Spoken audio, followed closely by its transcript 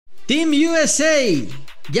Team USA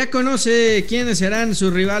ya conoce quiénes serán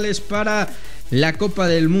sus rivales para la Copa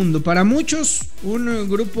del Mundo. Para muchos, un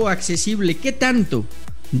grupo accesible. ¿Qué tanto?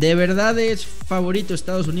 ¿De verdad es favorito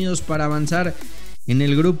Estados Unidos para avanzar en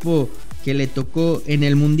el grupo que le tocó en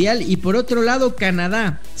el Mundial? Y por otro lado,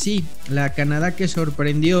 Canadá. Sí, la Canadá que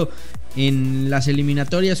sorprendió en las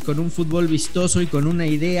eliminatorias con un fútbol vistoso y con una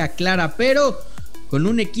idea clara, pero con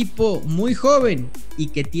un equipo muy joven y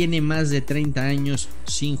que tiene más de 30 años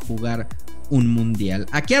sin jugar un Mundial.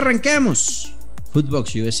 Aquí arrancamos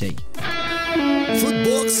Footbox USA.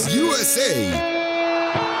 Footbox USA.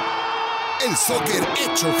 El soccer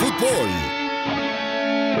hecho fútbol.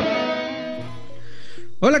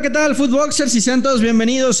 Hola, ¿qué tal, Footboxers? Y sean todos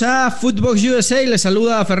bienvenidos a Footbox USA. Les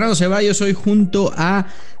saluda a Fernando Ceballos, hoy junto a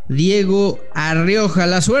Diego Arrioja.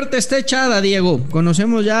 La suerte está echada, Diego.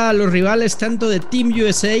 Conocemos ya a los rivales tanto de Team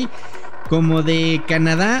USA como de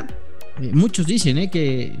Canadá. Muchos dicen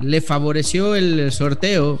que le favoreció el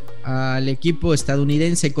sorteo al equipo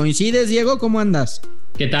estadounidense. ¿Coincides, Diego? ¿Cómo andas?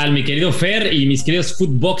 ¿Qué tal, mi querido Fer y mis queridos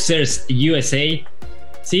Footboxers USA?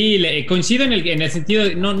 Sí, coincido en el sentido,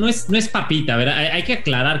 no es papita, ¿verdad? Hay que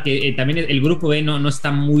aclarar que también el grupo B no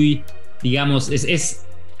está muy, digamos, es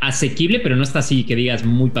asequible, pero no está así que digas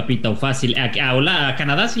muy papita o fácil. A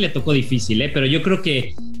Canadá sí le tocó difícil, pero yo creo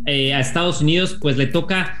que a Estados Unidos pues le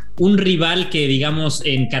toca un rival que, digamos,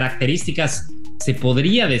 en características se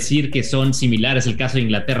podría decir que son similares. El caso de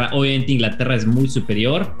Inglaterra, obviamente Inglaterra es muy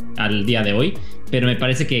superior al día de hoy, pero me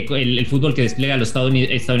parece que el fútbol que despliega a los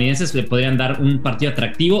estadounidenses le podrían dar un partido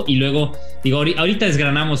atractivo. Y luego, digo, ahorita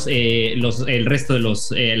desgranamos el resto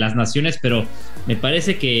de las naciones, pero me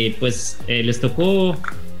parece que pues les tocó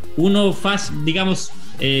uno fácil, digamos,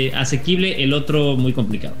 asequible, el otro muy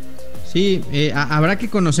complicado. Sí, habrá que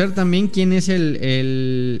conocer también quién es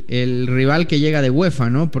el rival que llega de UEFA,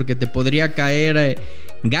 ¿no? Porque te podría caer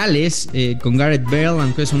Gales con Gareth Bale,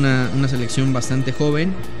 aunque es una selección bastante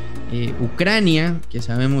joven. Ucrania, que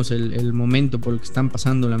sabemos el momento por el que están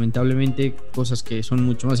pasando, lamentablemente, cosas que son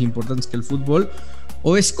mucho más importantes que el fútbol.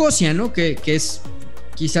 O Escocia, ¿no? Que es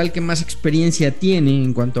quizá el que más experiencia tiene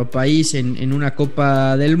en cuanto a país en una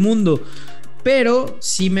Copa del Mundo. Pero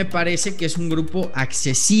sí me parece que es un grupo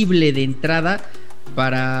accesible de entrada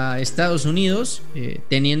para Estados Unidos,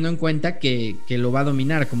 teniendo en cuenta que lo va a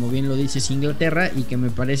dominar, como bien lo dices, Inglaterra, y que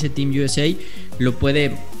me parece Team USA lo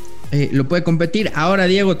puede competir. Ahora,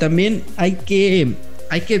 Diego, también hay que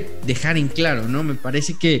dejar en claro, ¿no? Me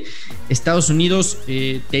parece que Estados Unidos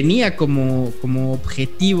tenía como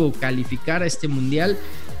objetivo calificar a este mundial,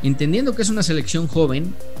 entendiendo que es una selección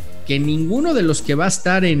joven, que ninguno de los que va a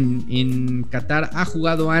estar en Qatar ha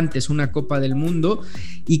jugado antes una Copa del Mundo,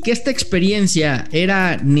 y que esta experiencia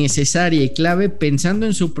era necesaria y clave pensando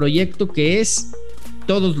en su proyecto, que es,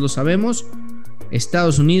 todos lo sabemos,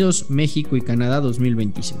 Estados Unidos, México y Canadá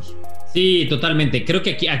 2026. Sí, totalmente. Creo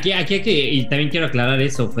que aquí hay que, y también quiero aclarar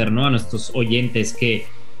eso, Fer, ¿no? A nuestros oyentes, que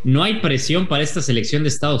no hay presión para esta selección de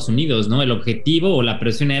Estados Unidos, ¿no? El objetivo o la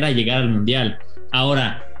presión era llegar al Mundial.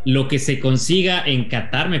 Ahora, lo que se consiga en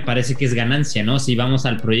Qatar me parece que es ganancia, ¿no? Si vamos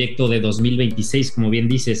al proyecto de 2026, como bien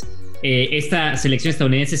dices, esta selección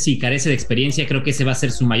estadounidense sí carece de experiencia. Creo que ese va a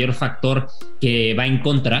ser su mayor factor que va en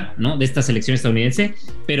contra, ¿no? De esta selección estadounidense,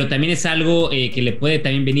 pero también es algo que le puede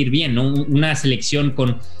también venir bien, ¿no? Una selección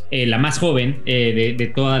con la más joven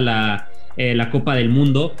de toda la Copa del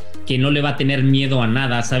Mundo, que no le va a tener miedo a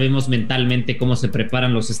nada. Sabemos mentalmente cómo se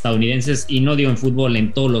preparan los estadounidenses, y no digo en fútbol,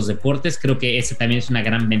 en todos los deportes. Creo que ese también es una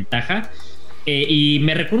gran ventaja. Y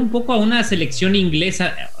me recuerda un poco a una selección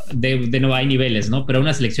inglesa, de nuevo hay niveles, ¿no? Pero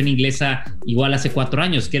una selección inglesa igual hace 4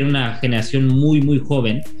 años, que era una generación muy, muy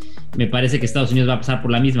joven. Me parece que Estados Unidos va a pasar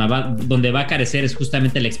por la misma. Donde va a carecer es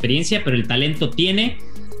justamente la experiencia, pero el talento tiene.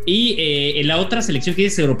 Y en la otra selección que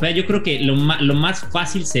es europea, yo creo que lo más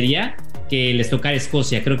fácil sería que les tocara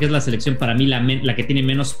Escocia. Creo que es la selección para mí la que tiene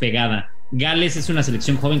menos pegada. Gales es una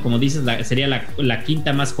selección joven, como dices, sería la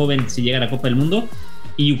quinta más joven si llega a la Copa del Mundo.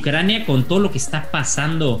 Y Ucrania, con todo lo que está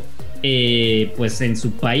pasando pues en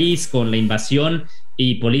su país, con la invasión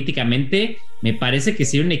y políticamente, me parece que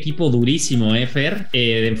sería un equipo durísimo, Fer,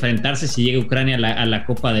 de enfrentarse si llega Ucrania a la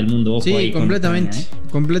Copa del Mundo. Ojo, sí, completamente,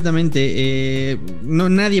 completamente. No,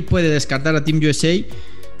 nadie puede descartar a Team USA.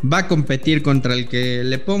 Va a competir contra el que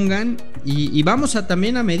le pongan, y vamos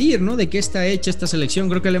también a medir, ¿no? De qué está hecha esta selección.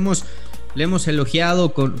 Creo que le hemos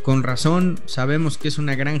elogiado con razón. Sabemos que es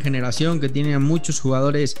una gran generación, que tiene a muchos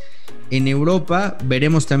jugadores en Europa.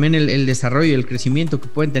 Veremos también el desarrollo y el crecimiento que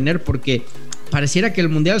pueden tener, porque pareciera que el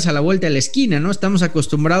Mundial es a la vuelta de la esquina, ¿no? Estamos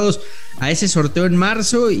acostumbrados a ese sorteo en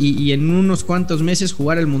marzo y en unos cuantos meses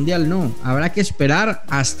jugar el Mundial. No, habrá que esperar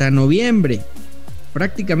hasta noviembre.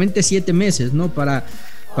 prácticamente 7 meses, ¿no? Para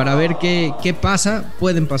ver qué pasa.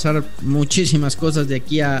 Pueden pasar muchísimas cosas de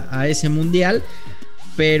aquí a ese mundial,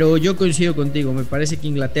 pero yo coincido contigo. Me parece que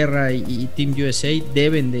Inglaterra y Team USA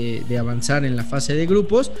deben de avanzar en la fase de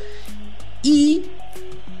grupos. Y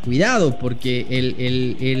cuidado, porque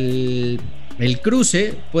el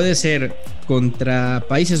cruce puede ser contra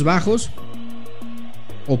Países Bajos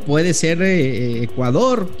o puede ser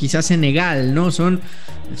Ecuador, quizás Senegal, ¿no?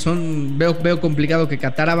 Veo complicado que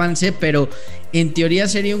Qatar avance, pero en teoría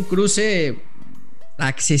sería un cruce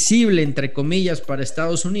accesible, entre comillas, para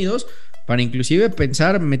Estados Unidos, para inclusive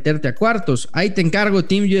pensar meterte a cuartos. Ahí te encargo,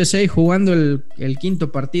 Team USA jugando el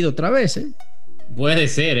quinto partido otra vez, ¿eh? Puede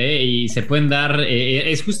ser, y se pueden dar,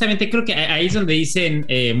 es justamente, creo que ahí es donde dicen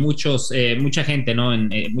mucha gente, ¿no?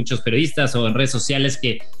 Muchos periodistas o en redes sociales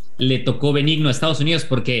que le tocó benigno a Estados Unidos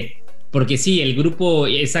porque sí, el grupo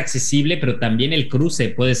es accesible, pero también el cruce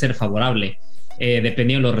puede ser favorable,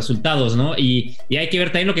 dependiendo de los resultados, ¿no? Y hay que ver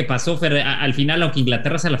también lo que pasó, Fer, al final, aunque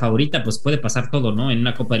Inglaterra sea la favorita, pues puede pasar todo, ¿no? En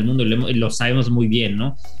una Copa del Mundo, y lo sabemos muy bien,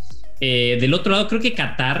 ¿no? Del otro lado, creo que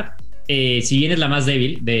Qatar, si bien es la más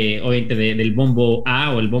débil, obviamente del bombo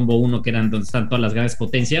A o el bombo 1, que eran donde están todas las grandes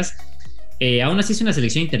potencias, aún así es una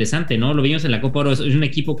selección interesante, ¿no? Lo vimos en la Copa Oro, es un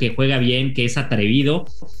equipo que juega bien, que es atrevido,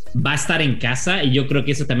 va a estar en casa, y yo creo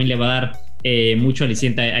que eso también le va a dar mucho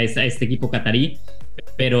aliciente a este equipo catarí.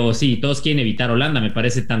 Pero sí, todos quieren evitar Holanda, me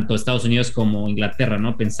parece, tanto Estados Unidos como Inglaterra,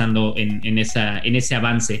 ¿no? Pensando en ese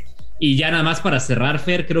avance. Y ya nada más para cerrar,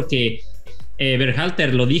 Fer, creo que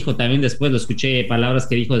Berhalter lo dijo también después, lo escuché, palabras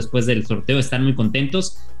que dijo después del sorteo, están muy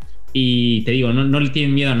contentos y te digo, no le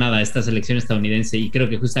tienen miedo a nada a esta selección estadounidense, y creo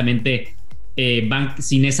que justamente van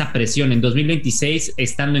sin esa presión. En 2026,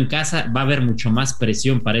 estando en casa, va a haber mucho más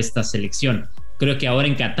presión para esta selección. Creo que ahora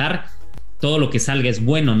en Qatar todo lo que salga es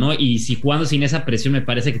bueno, ¿no? Y si jugando sin esa presión, me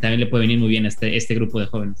parece que también le puede venir muy bien a este grupo de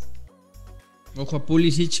jóvenes. Ojo a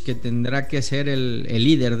Pulisic, que tendrá que ser el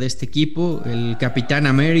líder de este equipo, el Capitán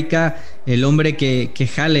América, el hombre que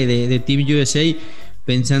jale de Team USA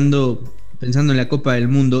pensando en la Copa del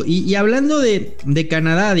Mundo. Y hablando de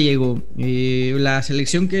Canadá, Diego, la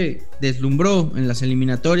selección que deslumbró en las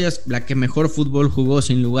eliminatorias, la que mejor fútbol jugó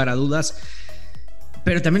sin lugar a dudas,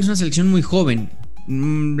 pero también es una selección muy joven.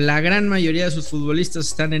 La gran mayoría de sus futbolistas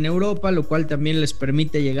están en Europa, lo cual también les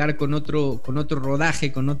permite llegar con otro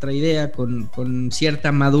rodaje, con otra idea, con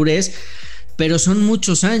cierta madurez, pero son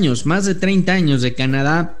muchos años, más de 30 años de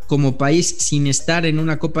Canadá como país sin estar en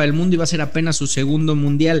una Copa del Mundo, y va a ser apenas su segundo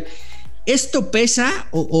mundial. ¿Esto pesa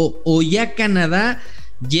o ya Canadá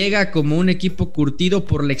llega como un equipo curtido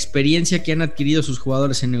por la experiencia que han adquirido sus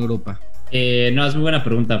jugadores en Europa? No, es muy buena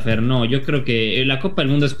pregunta, Fer. No, yo creo que la Copa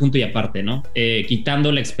del Mundo es punto y aparte, ¿no? Quitando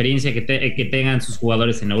la experiencia que tengan sus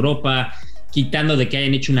jugadores en Europa, quitando de que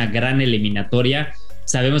hayan hecho una gran eliminatoria,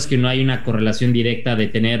 sabemos que no hay una correlación directa de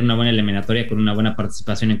tener una buena eliminatoria con una buena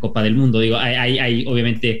participación en Copa del Mundo. Digo, hay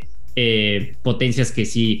obviamente potencias que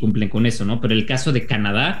sí cumplen con eso, ¿no? Pero el caso de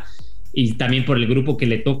Canadá, y también por el grupo que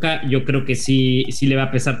le toca, yo creo que sí le va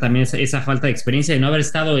a pesar también esa falta de experiencia de no haber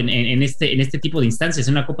estado en este tipo de instancias,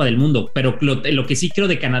 en una Copa del Mundo. Pero lo que sí creo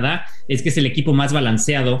de Canadá es que es el equipo más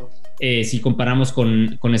balanceado, si comparamos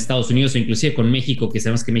con Estados Unidos o inclusive con México, que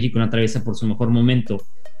sabemos que México no atraviesa por su mejor momento.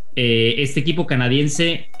 Este equipo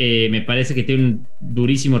canadiense me parece que tiene un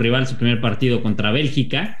durísimo rival, su primer partido contra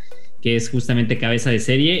Bélgica, que es justamente cabeza de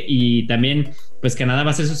serie, y también pues Canadá va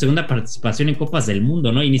a ser su segunda participación en Copas del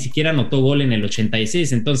Mundo, ¿no? Y ni siquiera anotó gol en el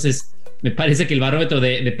 86, entonces me parece que el barómetro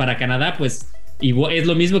para Canadá pues es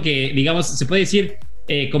lo mismo que, digamos, se puede decir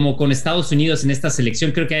como con Estados Unidos en esta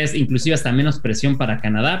selección. Creo que es inclusive hasta menos presión para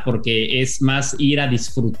Canadá, porque es más ir a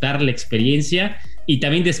disfrutar la experiencia, y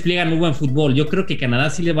también despliegan muy buen fútbol. Yo creo que Canadá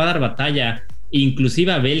sí le va a dar batalla,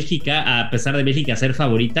 inclusive a Bélgica, a pesar de Bélgica ser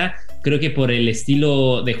favorita. Creo que por el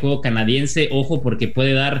estilo de juego canadiense, ojo, porque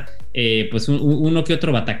puede dar pues uno que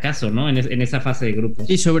otro batacazo, ¿no? En esa fase de grupos.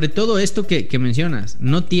 Y sobre todo esto que mencionas,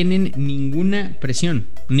 no tienen ninguna presión,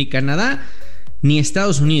 ni Canadá ni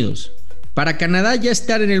Estados Unidos. Para Canadá ya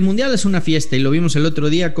estar en el Mundial es una fiesta, y lo vimos el otro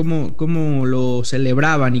día cómo lo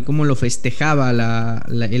celebraban y cómo lo festejaba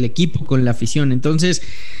el equipo con la afición. Entonces,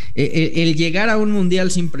 el llegar a un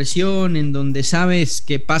Mundial sin presión, en donde sabes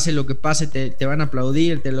que pase lo que pase, te van a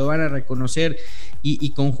aplaudir, te lo van a reconocer,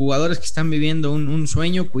 y con jugadores que están viviendo un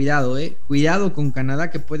sueño, cuidado con Canadá,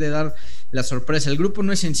 que puede dar la sorpresa. El grupo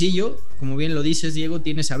no es sencillo, como bien lo dices, Diego.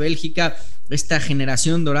 Tienes a Bélgica, esta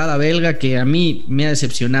generación dorada belga que a mí me ha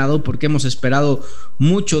decepcionado, porque hemos esperado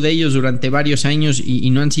mucho de ellos durante varios años y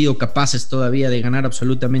no han sido capaces todavía de ganar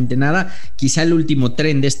absolutamente nada. Quizá el último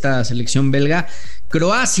tren de esta selección belga,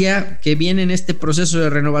 Croacia, que viene en este proceso de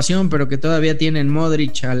renovación, pero que todavía tienen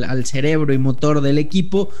Modric al cerebro y motor del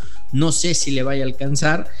equipo, no sé si le vaya a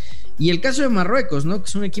alcanzar. Y el caso de Marruecos, ¿no? Que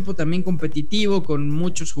es un equipo también competitivo, con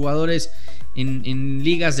muchos jugadores en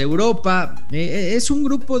ligas de Europa. Es un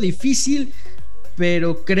grupo difícil,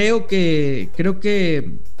 pero creo que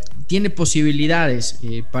tiene posibilidades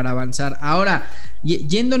para avanzar. Ahora,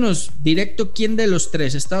 yéndonos directo, ¿quién de los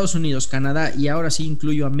tres, Estados Unidos, Canadá y ahora sí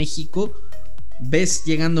incluyo a México, ves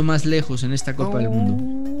llegando más lejos en esta Copa del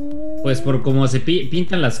Mundo? Pues por cómo se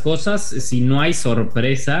pintan las cosas, si no hay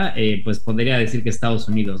sorpresa, pues podría decir que Estados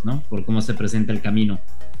Unidos, ¿no? Por cómo se presenta el camino.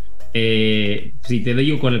 Si te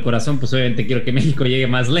digo con el corazón, pues obviamente quiero que México llegue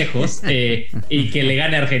más lejos y que le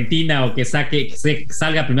gane a Argentina o que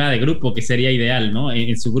salga primera de grupo, que sería ideal, ¿no?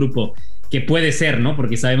 En su grupo, que puede ser, ¿no?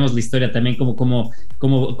 Porque sabemos la historia también cómo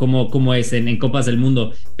es en Copas del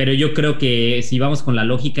Mundo. Pero yo creo que si vamos con la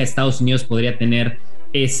lógica, Estados Unidos podría tener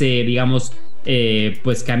ese, digamos,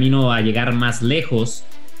 pues camino a llegar más lejos.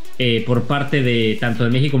 Por parte de tanto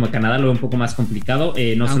de México como de Canadá lo veo un poco más complicado.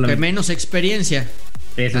 Aunque solamente menos experiencia.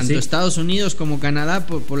 Eso tanto sí. Estados Unidos como Canadá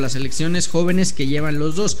por las selecciones jóvenes que llevan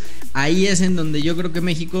los dos. Ahí es en donde yo creo que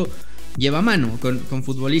México lleva mano con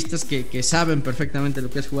futbolistas que saben perfectamente lo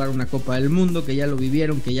que es jugar una Copa del Mundo, que ya lo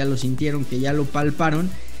vivieron, que ya lo sintieron, que ya lo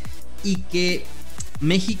palparon, y que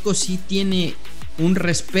México sí tiene un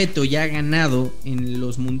respeto ya ganado en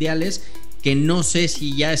los mundiales, que no sé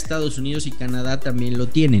si ya Estados Unidos y Canadá también lo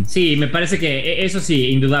tienen. Sí, me parece que eso sí,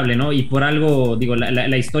 indudable, ¿no? Y por algo, digo,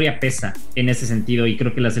 la historia pesa en ese sentido, y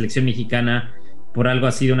creo que la selección mexicana por algo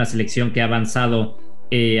ha sido una selección que ha avanzado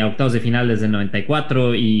a octavos de final desde el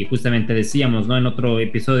 94, y justamente decíamos, ¿no? En otro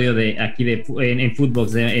episodio de aquí en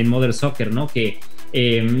Footbox, en Modern Soccer, ¿no? Que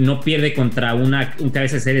no pierde contra un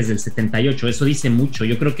cabeza de series del 78. Eso dice mucho.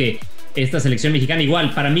 Yo creo que esta selección mexicana,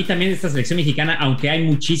 igual, para mí también esta selección mexicana, aunque hay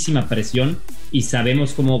muchísima presión y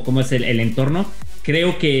sabemos cómo es el entorno,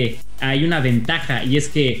 creo que hay una ventaja, y es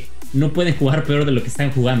que no pueden jugar peor de lo que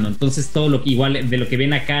están jugando. Entonces todo lo que igual de lo que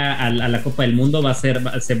ven acá a la Copa del Mundo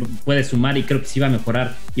se puede sumar, y creo que sí va a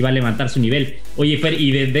mejorar y va a levantar su nivel. Oye, Fer,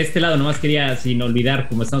 y de este lado nomás quería, sin olvidar,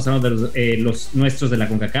 como estamos hablando de los nuestros de la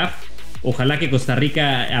CONCACAF, ojalá que Costa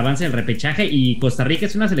Rica avance el repechaje, y Costa Rica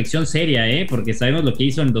es una selección seria, porque sabemos lo que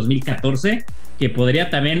hizo en 2014, que podría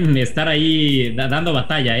también estar ahí dando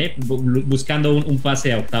batalla, buscando un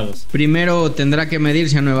pase a octavos. Primero tendrá que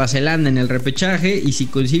medirse a Nueva Zelanda en el repechaje, y si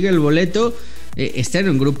consigue el boleto, está en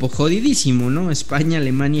un grupo jodidísimo, ¿no? España,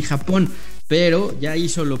 Alemania y Japón. Pero ya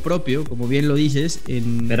hizo lo propio, como bien lo dices,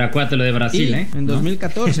 Pero acuérdate lo de Brasil, sí, en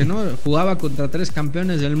 2014, ¿no? Jugaba contra 3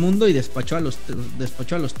 campeones del mundo y despachó a los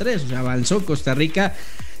 3. O sea, avanzó Costa Rica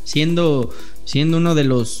siendo uno de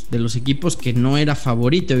los equipos que no era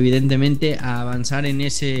favorito, evidentemente, a avanzar en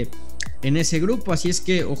ese grupo. Así es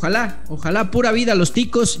que ojalá, pura vida a los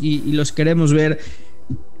ticos, y los queremos ver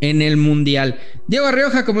en el Mundial. Diego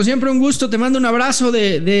Rioja, como siempre, un gusto. Te mando un abrazo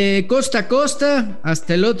de costa a costa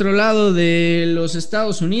hasta el otro lado de los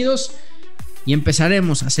Estados Unidos, y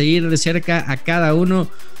empezaremos a seguir de cerca a cada uno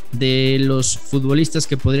de los futbolistas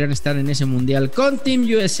que podrían estar en ese Mundial, con Team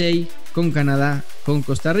USA, con Canadá, con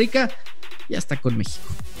Costa Rica y hasta con México.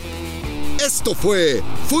 Esto fue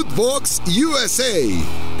Footbox USA,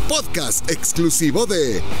 podcast exclusivo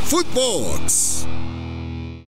de Footbox.